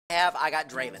I got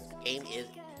Draven. The game is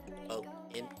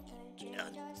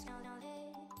done.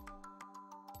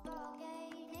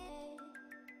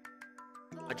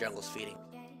 My jungle's feeding.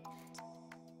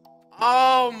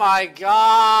 Oh my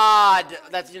god!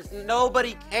 That's just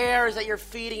nobody cares that you're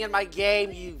feeding in my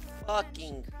game, you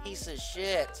fucking piece of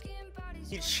shit.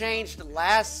 You changed the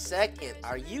last second.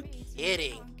 Are you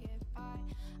kidding?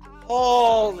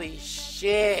 Holy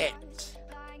shit.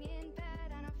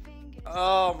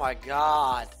 Oh my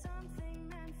god.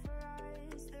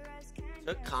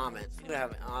 Took comments. You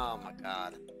haven't. Oh my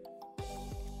god.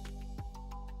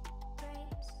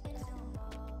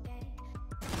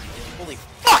 Holy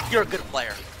fuck, you're a good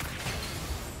player.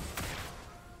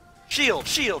 Shield,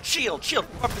 shield, shield, shield.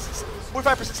 45%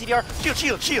 CDR. Shield,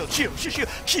 shield, shield, shield, shield,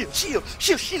 shield, shield,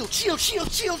 shield, shield, shield,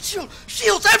 shield, shield, shield.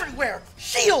 Shields everywhere.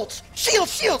 Shields, shield,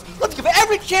 shields. Let's give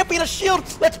every champion a shield.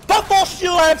 Let's buff all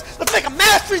shield items. Let's make a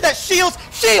mastery that shields.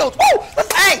 Shields. Woo!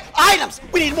 Let's items.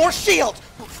 We need more shields.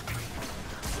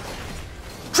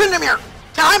 Tryndamere,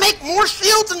 can I make more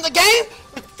shields in the game?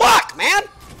 Fuck, man.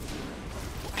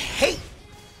 I hate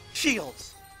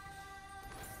shields.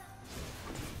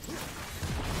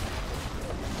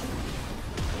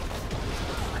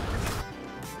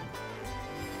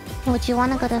 Would you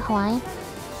want to go to Hawaii?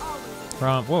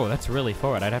 Whoa, that's really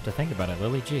forward. I'd have to think about it,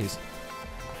 Lily. Jeez.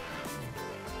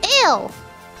 Ew!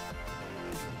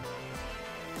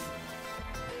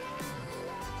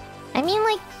 I mean,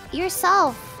 like,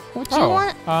 yourself. Would you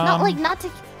want... not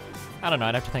to... I don't know.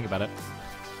 I'd have to think about it.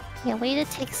 Yeah, way to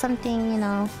take something, you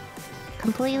know,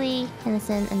 completely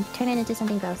innocent and turn it into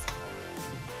something gross.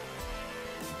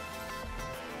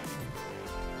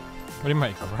 What do you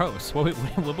mean by gross?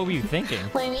 What were you thinking?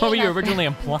 What were you originally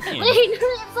implying?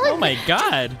 Oh my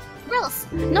god! Gross!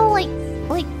 No, like,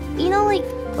 you know,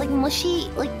 like mushy,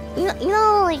 like, you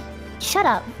know, like, shut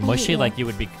up. Mushy, like you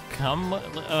would become?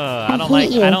 I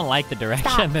don't like the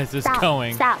direction this is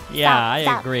going. Stop,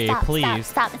 I agree. Please.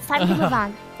 Stop. It's time to move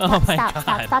on. Oh my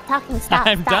god. Stop talking. Stop.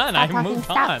 I'm done. I moved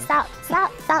on. Stop.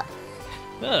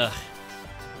 Ugh.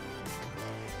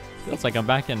 Feels like I'm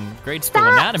back in grade school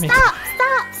anatomy. Stop!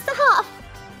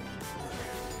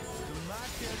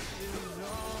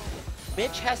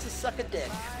 Bitch has to suck a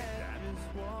dick.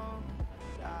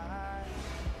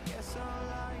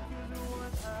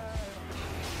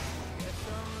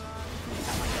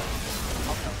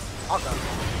 I'll go.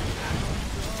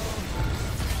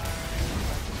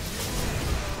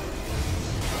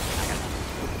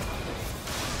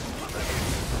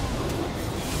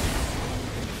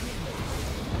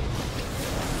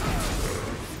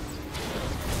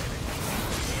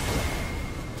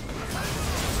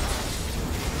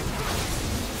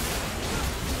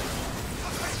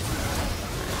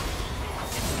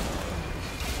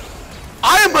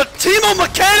 I am a Teemo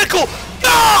mechanical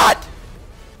god!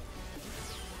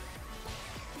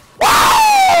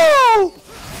 Wow!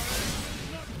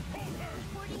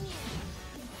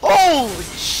 Holy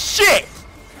shit!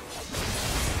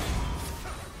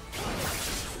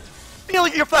 Feel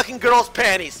your fucking girl's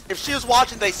panties. If she was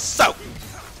watching, they soak.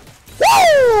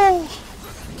 Woo!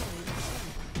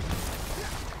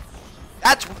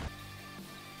 That's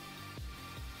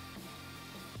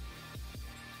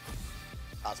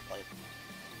cosplay.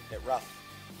 Bit rough.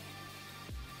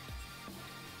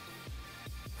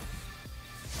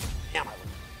 Damn, I would.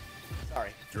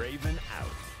 Sorry. Draven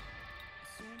out.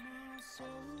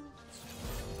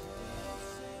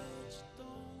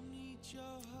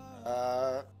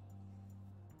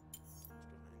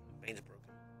 Veins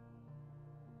broken.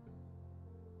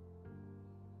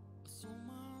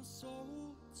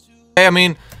 Hey, I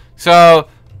mean, so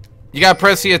you gotta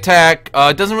press the attack.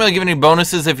 It doesn't really give any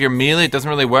bonuses if you're melee. It doesn't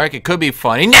really work. It could be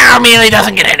funny. No, melee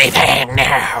doesn't get anything.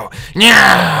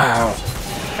 No.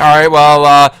 All right,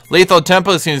 well, lethal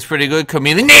tempo seems pretty good.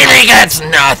 Melee gets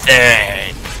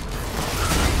nothing.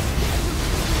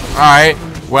 All right,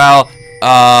 well,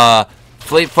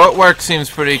 fleet footwork seems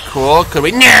pretty cool. Could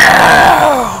we?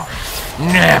 No,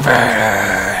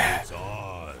 never.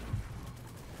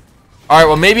 Alright,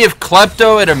 well maybe if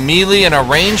Klepto at a melee and a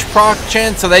range proc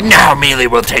chance, so that now melee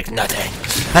will take nothing.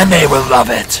 And they will love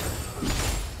it.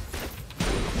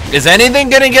 Is anything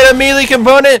gonna get a melee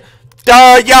component?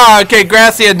 Yeah, okay,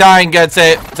 Grassy Undying gets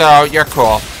it, so you're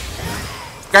cool.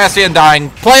 Grassy Undying,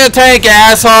 play a tank,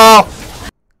 asshole!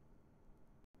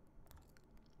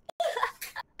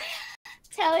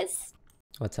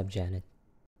 What's up, Janet?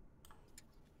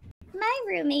 My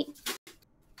roommate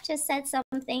just said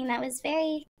something that was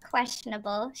very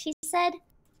questionable. She said,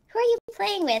 "Who are you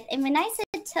playing with?" And when I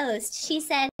said toast, she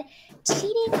said,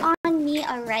 "Cheating on me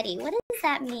already." What does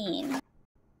that mean?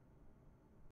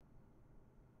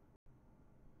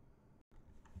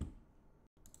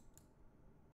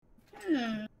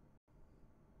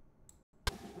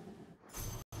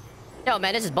 Yo,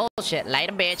 man, this is bullshit.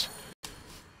 Later, bitch.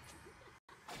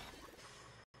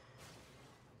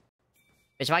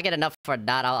 Bitch, if I get enough for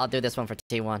that, I'll do this one for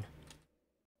T1.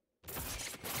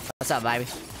 What's up, baby?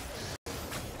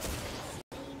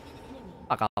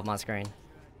 Fuck off my screen.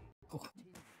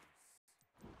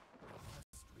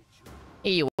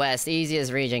 EU West,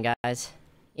 easiest region, guys.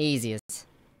 Easiest.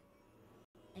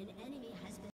 An enemy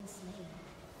has been slain.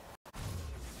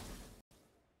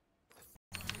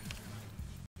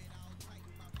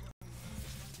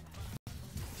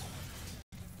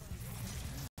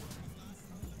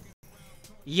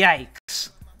 Yikes.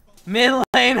 Midlane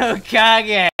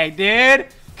Hokage, dude!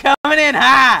 Coming in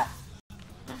hot!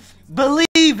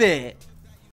 Believe it!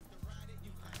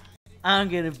 I'm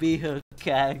gonna be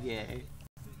Hokage.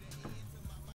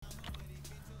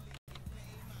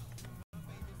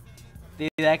 Dude,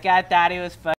 that guy thought he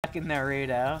was fucking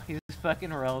Naruto. He was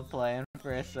fucking role-playing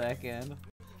for a second.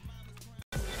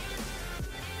 I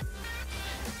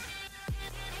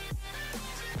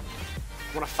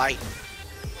wanna fight.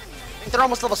 I think they're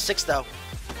almost level 6 though.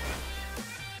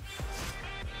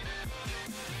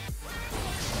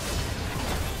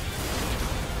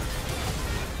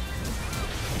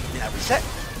 Did I reset?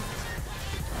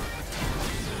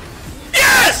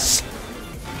 Yes!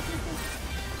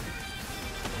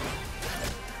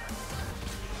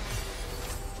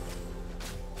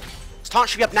 This taunt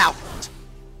should be up now.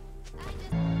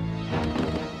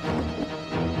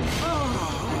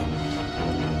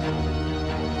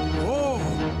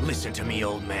 Listen to me,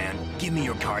 old man. Give me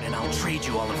your card and I'll trade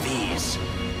you all of these.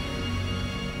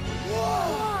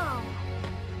 Whoa.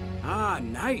 Ah,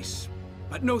 nice.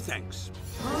 But no thanks.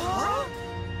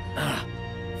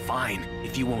 Fine.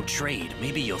 If you won't trade,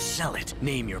 maybe you'll sell it.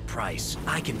 Name your price.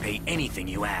 I can pay anything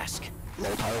you ask.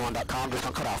 LOLTYLER1.com,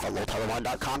 discount cut offer.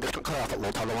 LOLTYLER1.com, discount cut offer.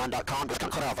 LOLTYLER1.com,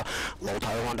 discount cut offer.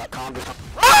 LOLTYLER1.com, discount.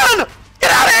 Run!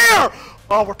 Get out of here!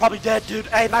 Oh, we're probably dead, dude.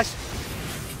 Hey, nice.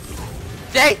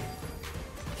 Hey!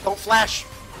 Don't flash.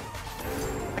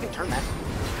 I can turn that.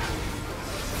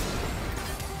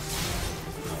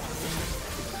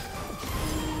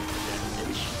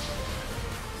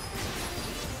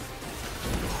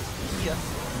 Yeah.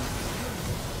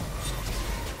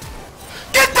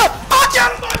 Get the fuck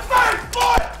out of my face,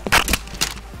 boy!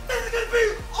 This is gonna be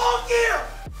all year!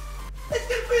 It's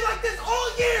gonna be like this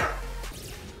all year!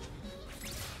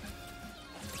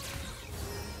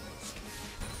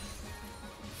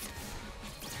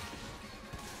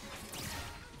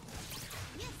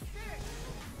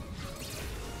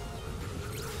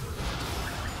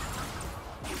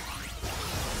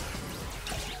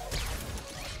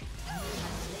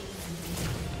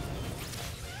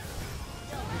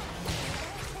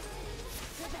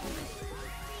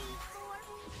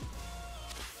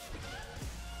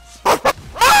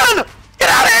 Run! Get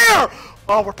out of here!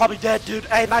 Oh, we're probably dead, dude.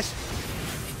 Hey, nice.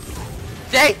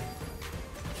 Hey!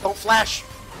 Don't flash.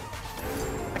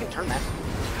 I can turn that.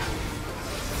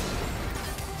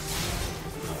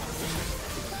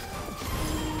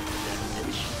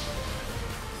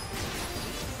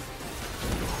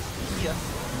 Yeah.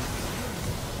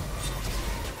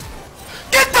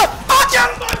 Get the fuck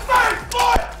out of my face,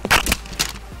 boy!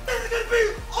 This is gonna be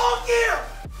all year!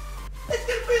 It's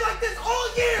gonna be like this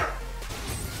all year!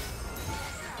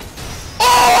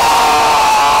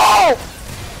 Oh!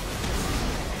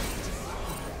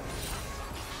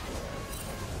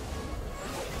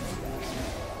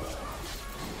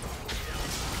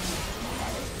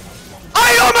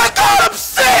 Oh my god, I'm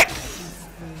sick!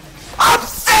 I'm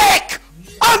sick!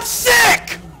 I'm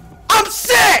sick! I'm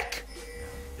sick!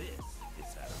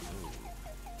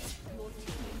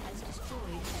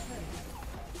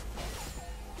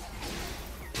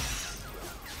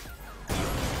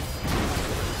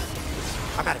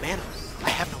 I'm out of mana. I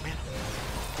have no mana.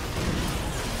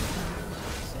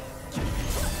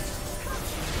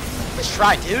 Nice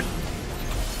try, dude.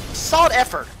 Solid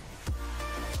effort.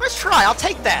 Nice try, I'll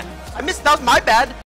take that. I missed, that was my bad.